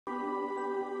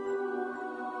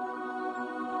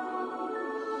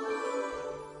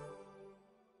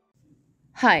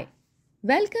Hi,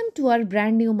 welcome to our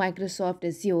brand new Microsoft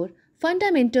Azure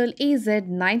Fundamental AZ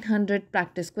 900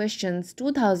 Practice Questions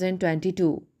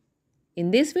 2022. In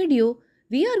this video,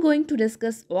 we are going to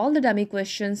discuss all the dummy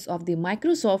questions of the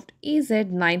Microsoft AZ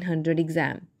 900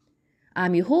 exam.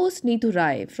 I'm your host Neetu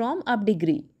Rai from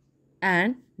updegree,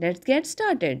 and let's get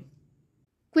started.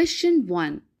 Question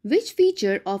 1. Which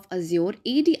feature of Azure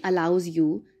AD allows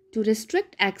you to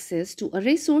restrict access to a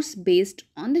resource based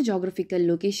on the geographical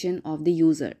location of the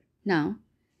user? Now,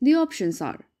 the options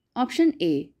are Option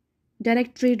A.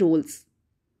 Directory roles.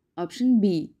 Option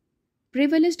B.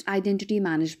 Privileged identity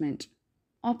management.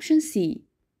 Option C.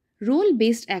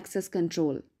 Role-based access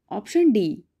control. Option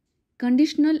D.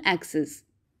 Conditional access.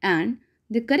 And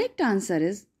the correct answer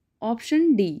is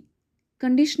Option D.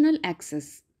 Conditional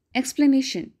access.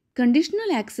 Explanation.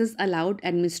 Conditional access allowed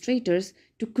administrators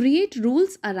to create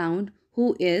rules around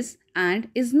who is and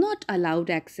is not allowed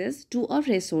access to a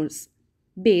resource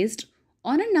based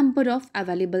on a number of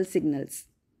available signals.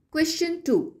 Question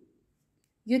 2.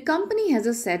 Your company has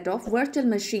a set of virtual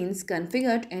machines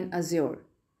configured in Azure.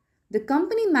 The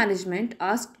company management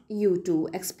asked you to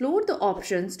explore the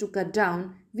options to cut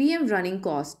down VM running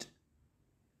cost.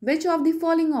 Which of the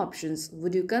following options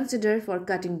would you consider for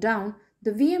cutting down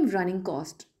the VM running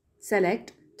cost?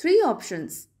 Select 3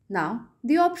 options. Now,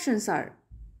 the options are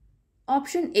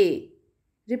Option A.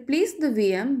 Replace the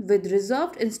VM with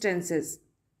reserved instances.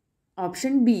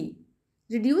 Option B.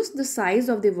 Reduce the size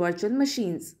of the virtual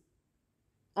machines.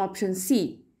 Option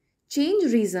C.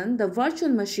 Change region the virtual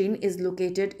machine is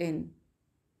located in.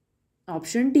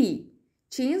 Option D.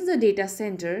 Change the data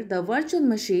center the virtual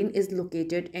machine is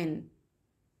located in.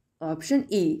 Option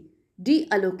E.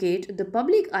 Deallocate the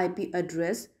public IP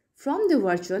address from the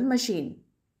virtual machine.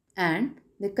 And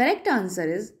the correct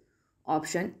answer is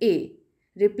Option A.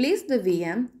 Replace the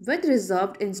VM with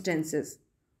reserved instances.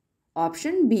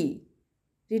 Option B.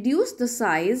 Reduce the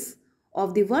size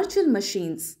of the virtual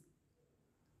machines.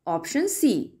 Option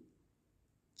C.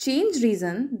 Change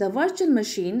region the virtual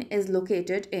machine is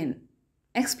located in.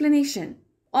 Explanation.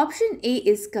 Option A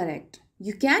is correct.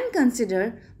 You can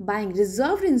consider buying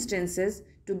reserved instances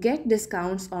to get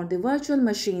discounts on the virtual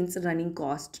machine's running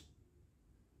cost.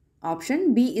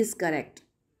 Option B is correct.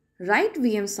 Right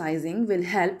VM sizing will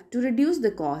help to reduce the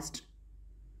cost.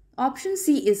 Option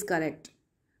C is correct.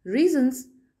 Regions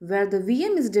where the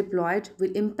VM is deployed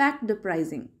will impact the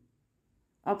pricing.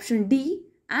 Option D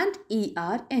and E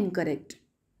are incorrect.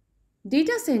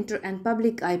 Data center and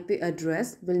public IP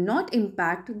address will not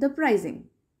impact the pricing.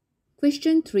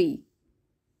 Question 3.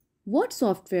 What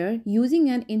software using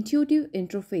an intuitive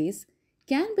interface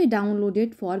can be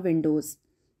downloaded for Windows,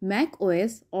 Mac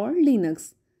OS or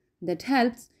Linux that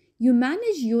helps you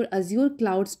manage your Azure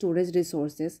cloud storage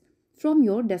resources from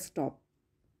your desktop?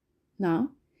 Now,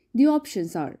 the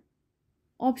options are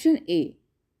Option A.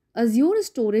 Azure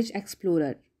Storage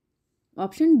Explorer.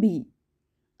 Option B.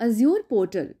 Azure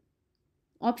Portal.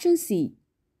 Option C.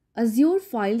 Azure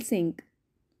File Sync.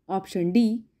 Option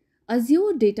D.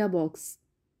 Azure Data Box.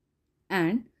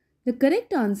 And the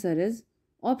correct answer is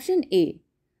Option A.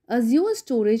 Azure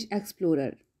Storage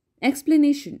Explorer.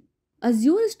 Explanation.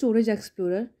 Azure Storage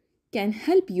Explorer can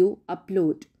help you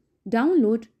upload,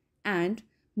 download, and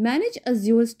manage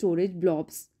Azure storage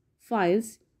blobs,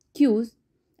 files, queues,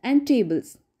 and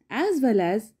tables, as well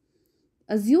as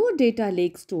Azure Data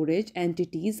Lake storage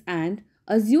entities and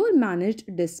Azure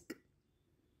Managed Disk.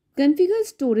 Configure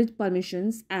storage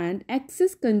permissions and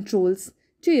access controls,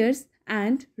 tiers,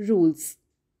 and rules.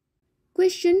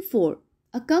 Question 4.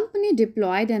 A company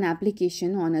deployed an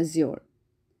application on Azure.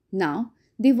 Now,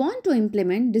 they want to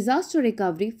implement disaster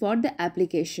recovery for the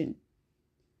application.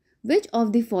 Which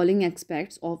of the following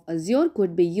aspects of Azure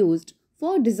could be used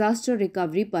for disaster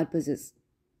recovery purposes?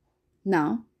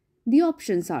 Now, the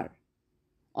options are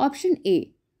Option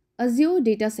A. Azure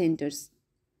Data Centers.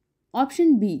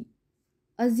 Option B.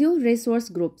 Azure Resource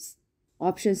Groups.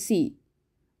 Option C.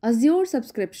 Azure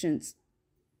Subscriptions.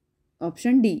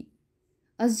 Option D.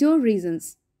 Azure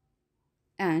Regions.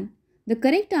 And the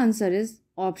correct answer is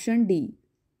Option D.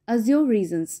 Azure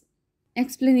Regions.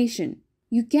 Explanation.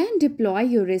 You can deploy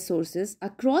your resources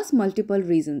across multiple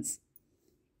regions.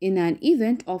 In an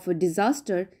event of a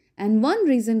disaster and one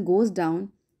region goes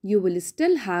down, you will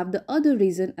still have the other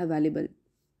region available.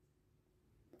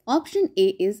 Option A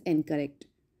is incorrect.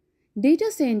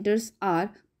 Data centers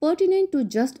are pertinent to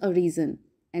just a region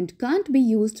and can't be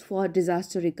used for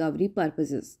disaster recovery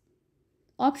purposes.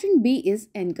 Option B is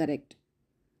incorrect.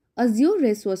 Azure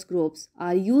resource groups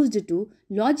are used to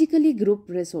logically group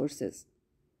resources.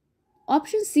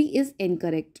 Option C is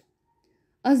incorrect.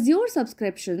 Azure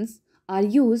subscriptions are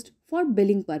used for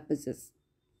billing purposes.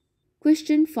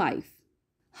 Question 5.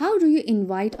 How do you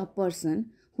invite a person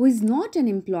who is not an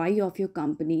employee of your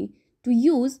company to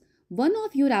use one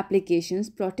of your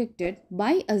applications protected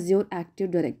by Azure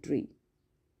Active Directory?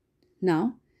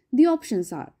 Now, the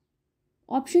options are: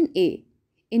 Option A.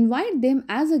 Invite them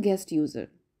as a guest user.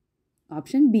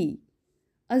 Option B.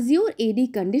 Azure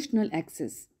AD conditional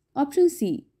access. Option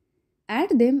C.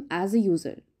 Add them as a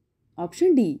user.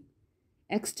 Option D.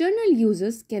 External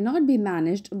users cannot be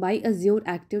managed by Azure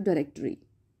Active Directory.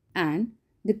 And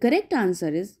the correct answer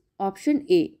is option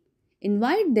A.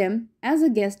 Invite them as a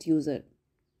guest user.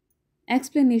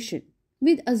 Explanation: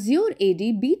 with Azure AD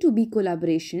B2B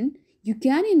collaboration, you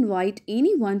can invite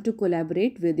anyone to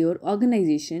collaborate with your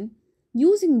organization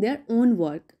using their own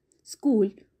work, school,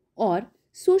 or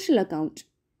social account.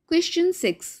 Question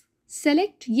 6.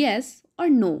 Select yes or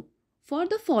no for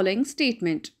the following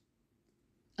statement.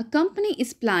 A company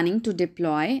is planning to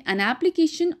deploy an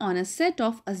application on a set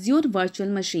of Azure virtual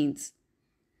machines.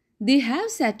 They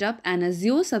have set up an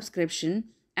Azure subscription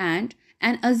and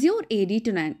an Azure AD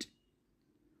tenant.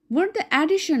 Would the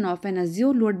addition of an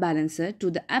Azure load balancer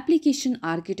to the application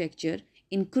architecture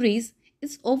increase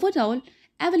its overall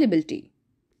availability?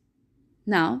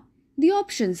 Now, the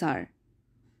options are: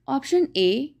 Option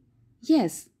A,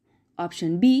 yes.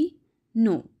 Option B,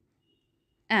 no.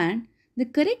 And the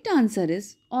correct answer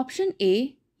is option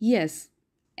A, yes.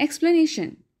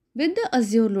 Explanation: with the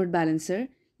Azure load balancer,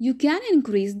 you can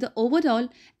increase the overall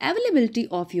availability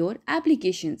of your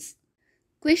applications.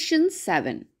 Question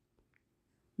 7.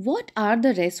 What are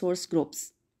the resource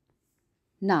groups?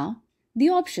 Now, the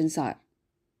options are: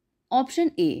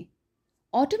 Option A.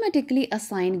 Automatically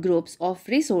assign groups of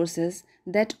resources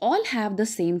that all have the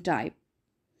same type.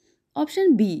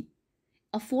 Option B.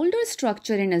 A folder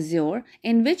structure in Azure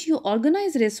in which you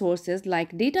organize resources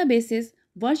like databases,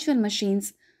 virtual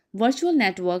machines, virtual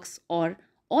networks, or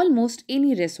almost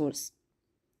any resource.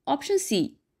 Option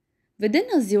C. Within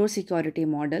Azure security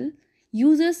model,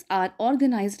 users are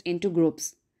organized into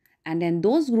groups, and then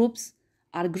those groups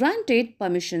are granted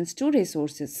permissions to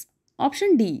resources.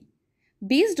 Option D.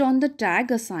 Based on the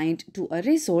tag assigned to a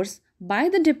resource by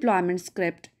the deployment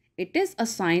script, it is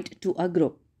assigned to a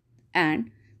group.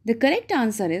 And the correct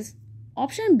answer is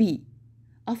option B.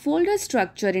 A folder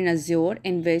structure in Azure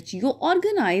in which you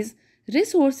organize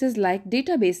resources like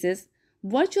databases,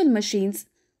 virtual machines,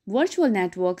 virtual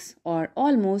networks, or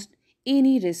almost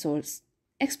any resource.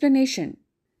 Explanation: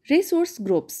 resource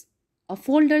groups, a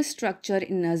folder structure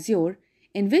in Azure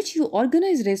in which you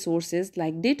organize resources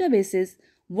like databases,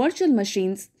 virtual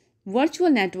machines, virtual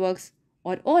networks,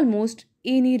 or almost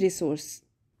any resource.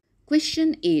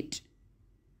 Question 8.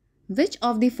 Which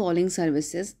of the following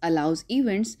services allows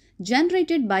events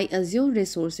generated by Azure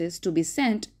resources to be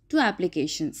sent to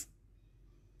applications?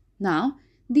 Now,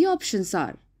 the options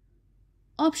are: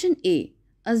 Option A.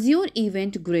 Azure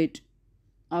Event Grid.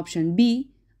 Option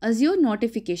B. Azure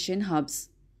Notification Hubs.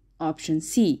 Option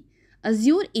C.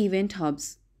 Azure Event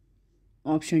Hubs.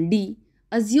 Option D.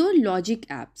 Azure Logic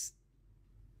Apps.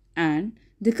 And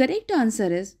the correct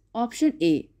answer is option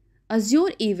A.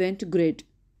 Azure Event Grid.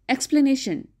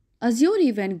 Explanation: Azure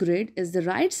Event Grid is the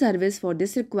right service for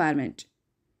this requirement.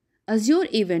 Azure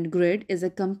Event Grid is a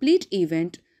complete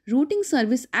event routing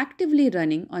service actively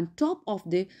running on top of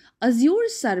the Azure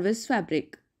Service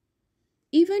Fabric.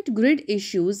 Event Grid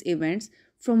issues events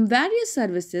from various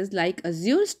services like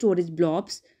Azure Storage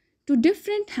Blobs to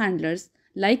different handlers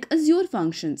like Azure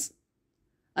Functions.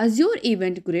 Azure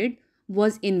Event Grid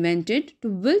was invented to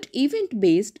build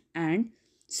event-based and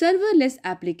serverless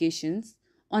applications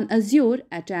on Azure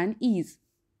at an ease.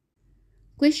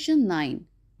 Question 9.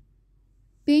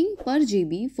 Paying per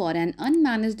GB for an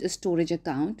unmanaged storage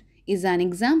account is an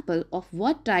example of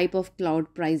what type of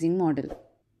cloud pricing model?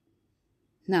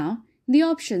 Now, the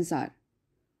options are: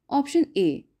 Option A.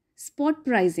 Spot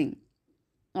pricing.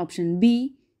 Option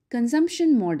B.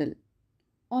 Consumption model.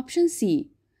 Option C.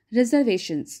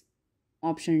 Reservations.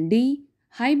 Option D.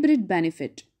 Hybrid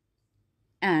benefit.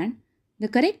 And the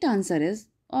correct answer is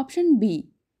option B.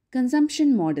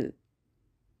 Consumption model.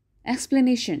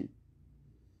 Explanation: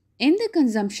 in the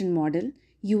consumption model,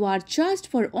 you are charged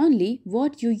for only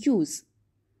what you use.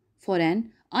 For an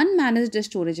unmanaged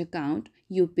storage account,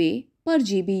 you pay per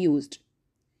GB used.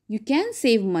 You can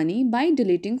save money by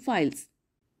deleting files.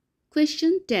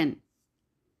 Question 10.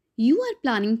 You are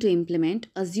planning to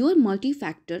implement Azure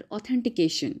Multi-Factor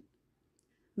Authentication.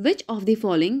 Which of the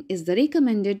following is the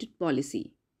recommended policy?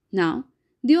 Now,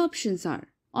 the options are: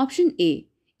 Option A.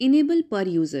 Enable per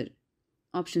user.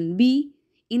 Option B.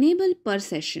 Enable per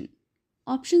session.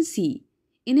 Option C.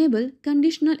 Enable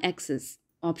conditional access.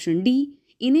 Option D.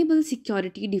 Enable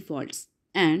security defaults.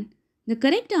 And The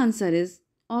correct answer is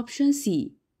option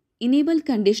C. Enable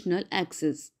conditional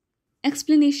access.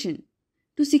 Explanation.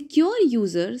 To secure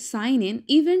user sign-in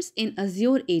events in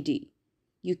Azure AD,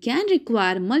 you can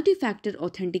require multi-factor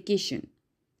authentication.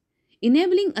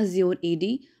 Enabling Azure AD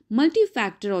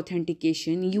multi-factor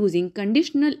authentication using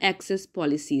conditional access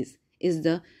policies is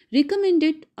the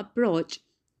recommended approach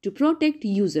to protect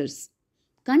users.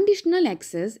 Conditional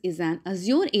access is an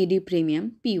Azure AD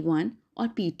Premium P1 or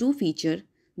P2 feature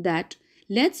that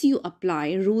lets you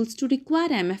apply rules to require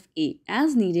MFA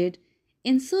as needed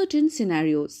in certain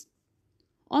scenarios.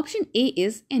 Option A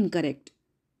is incorrect,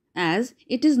 as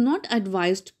it is not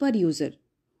advised per user.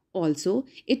 Also,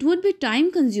 it would be time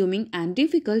consuming and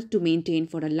difficult to maintain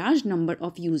for a large number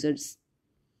of users.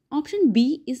 Option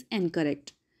B is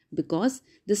incorrect because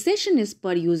the session is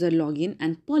per user login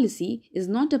and policy is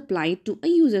not applied to a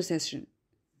user session.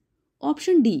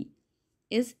 Option D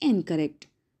is incorrect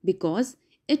because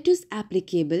it is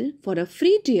applicable for a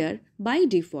free tier by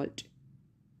default.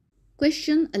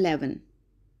 Question 11.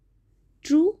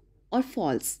 True or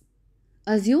false?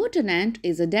 Azure Tenant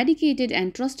is a dedicated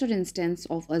and trusted instance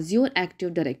of Azure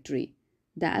Active Directory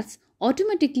that's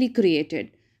automatically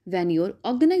created when your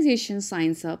organization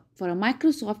signs up for a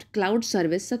Microsoft Cloud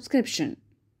Service subscription.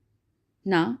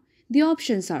 Now, the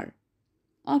options are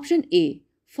Option A,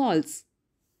 false.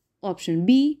 Option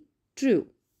B, true.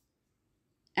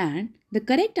 And the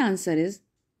correct answer is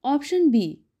Option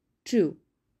B, true.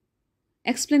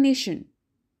 Explanation.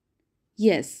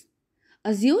 Yes,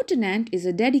 Azure Tenant is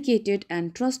a dedicated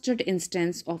and trusted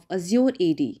instance of Azure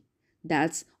AD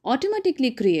that's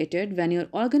automatically created when your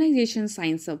organization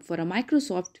signs up for a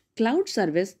Microsoft Cloud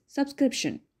Service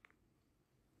subscription.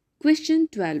 Question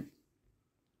 12.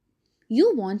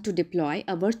 You want to deploy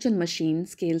a virtual machine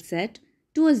scale set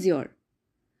to Azure.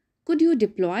 Could you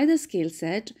deploy the scale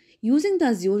set using the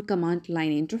Azure command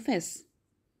line interface?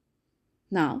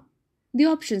 Now, the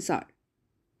options are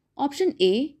Option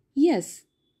A, yes.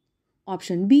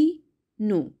 Option B,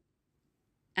 no.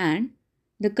 And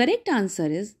the correct answer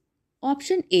is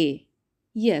Option A,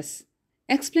 yes.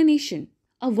 Explanation.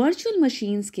 A virtual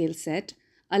machine scale set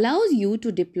allows you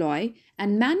to deploy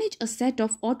and manage a set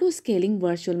of auto-scaling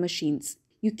virtual machines.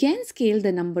 You can scale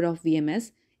the number of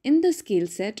VMS in the scale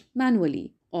set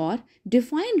manually or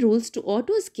define rules to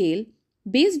auto-scale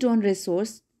based on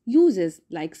resource uses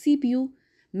like CPU,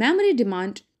 memory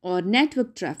demand, or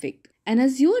network traffic. An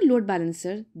Azure load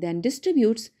balancer then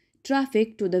distributes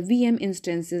traffic to the VM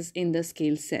instances in the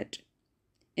scale set.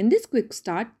 In this quick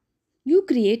start, you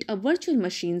create a virtual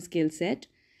machine scale set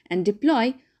and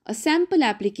deploy a sample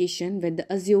application with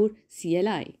the Azure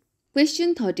CLI.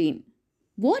 Question 13.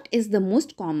 What is the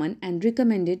most common and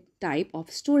recommended type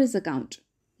of storage account?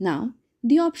 Now,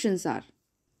 the options are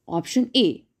Option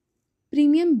A,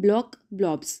 Premium Block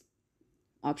Blobs.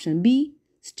 Option B,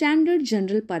 Standard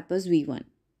General Purpose V1.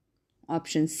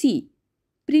 Option C,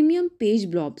 Premium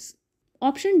Page Blobs.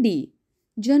 Option D,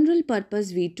 General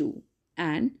Purpose V2.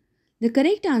 And the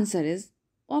correct answer is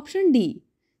Option D,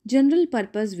 General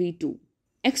Purpose V2.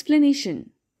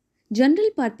 Explanation. General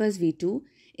Purpose V2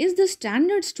 is the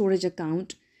standard storage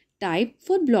account type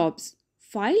for blobs,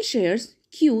 file shares,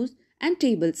 queues, and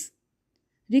tables.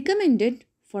 Recommended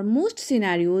for most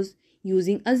scenarios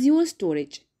using Azure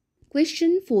storage.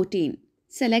 Question 14.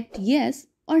 Select yes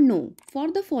or no for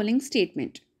the following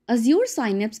statement. Azure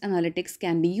Synapse Analytics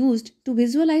can be used to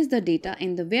visualize the data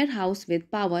in the warehouse with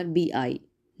Power BI.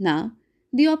 Now,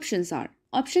 the options are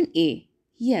Option A,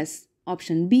 yes.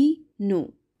 Option B,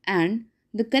 no. And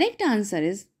the correct answer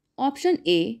is Option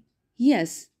A,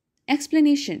 yes.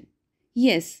 Explanation.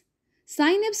 Yes,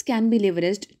 Synapse can be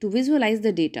leveraged to visualize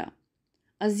the data.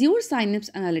 Azure Synapse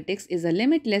Analytics is a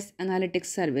limitless analytics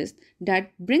service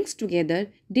that brings together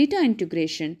data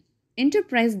integration,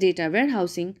 enterprise data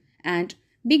warehousing, and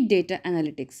big data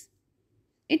analytics.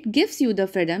 It gives you the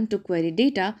freedom to query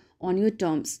data on your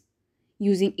terms,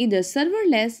 using either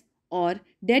serverless or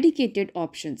dedicated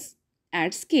options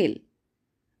at scale.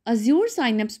 Azure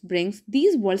Synapse brings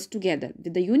these worlds together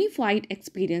with a unified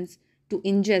experience to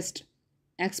ingest,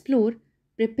 explore,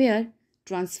 prepare,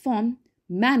 transform,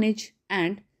 manage,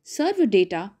 and serve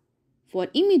data for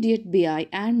immediate BI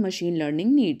and machine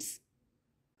learning needs.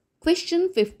 Question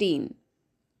 15.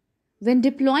 When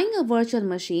deploying a virtual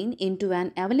machine into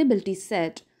an availability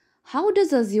set, how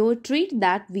does Azure treat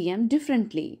that VM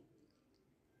differently?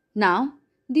 Now,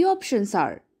 the options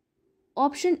are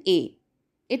Option A,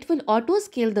 it will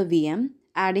auto-scale the VM,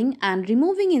 adding and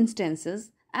removing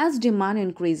instances as demand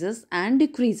increases and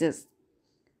decreases.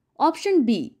 Option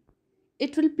B,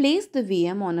 it will place the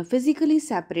VM on a physically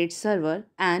separate server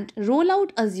and roll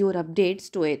out Azure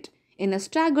updates to it in a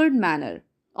staggered manner.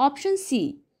 Option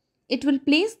C. It will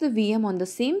place the VM on the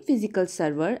same physical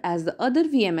server as the other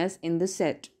VMS in the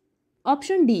set.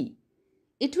 Option D.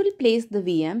 It will place the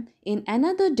VM in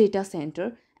another data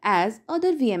center as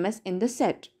other VMS in the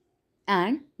set.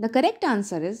 And the correct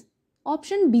answer is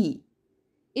option B.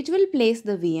 It will place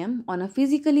the VM on a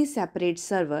physically separate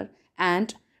server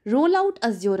and roll out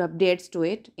Azure updates to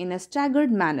it in a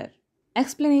staggered manner.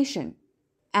 Explanation.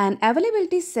 An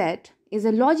availability set is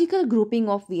a logical grouping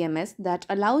of VMS that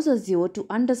allows Azure to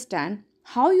understand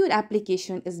how your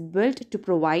application is built to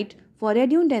provide for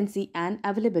redundancy and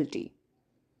availability.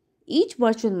 Each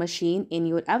virtual machine in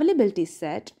your availability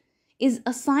set is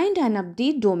assigned an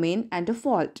update domain and a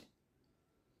fault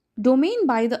domain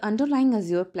by the underlying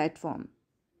Azure platform.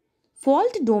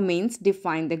 Fault domains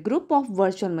define the group of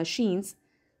virtual machines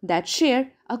that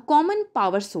share a common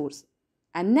power source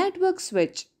and network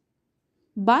switch.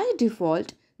 By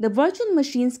default, the virtual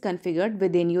machines configured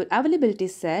within your availability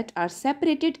set are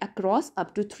separated across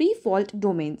up to 3 fault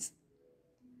domains.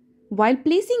 While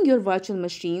placing your virtual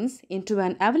machines into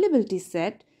an availability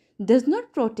set does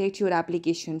not protect your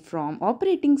application from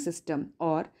operating system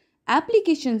or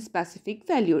application-specific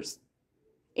failures,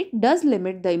 it does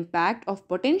limit the impact of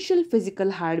potential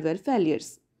physical hardware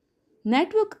failures,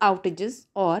 network outages,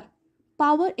 or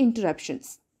power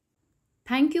interruptions.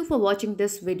 Thank you for watching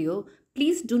this video.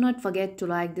 Please do not forget to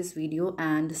like this video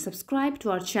and subscribe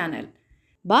to our channel.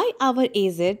 Buy our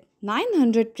AZ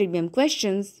 900 premium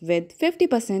questions with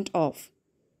 50% off.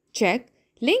 Check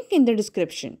link in the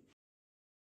description.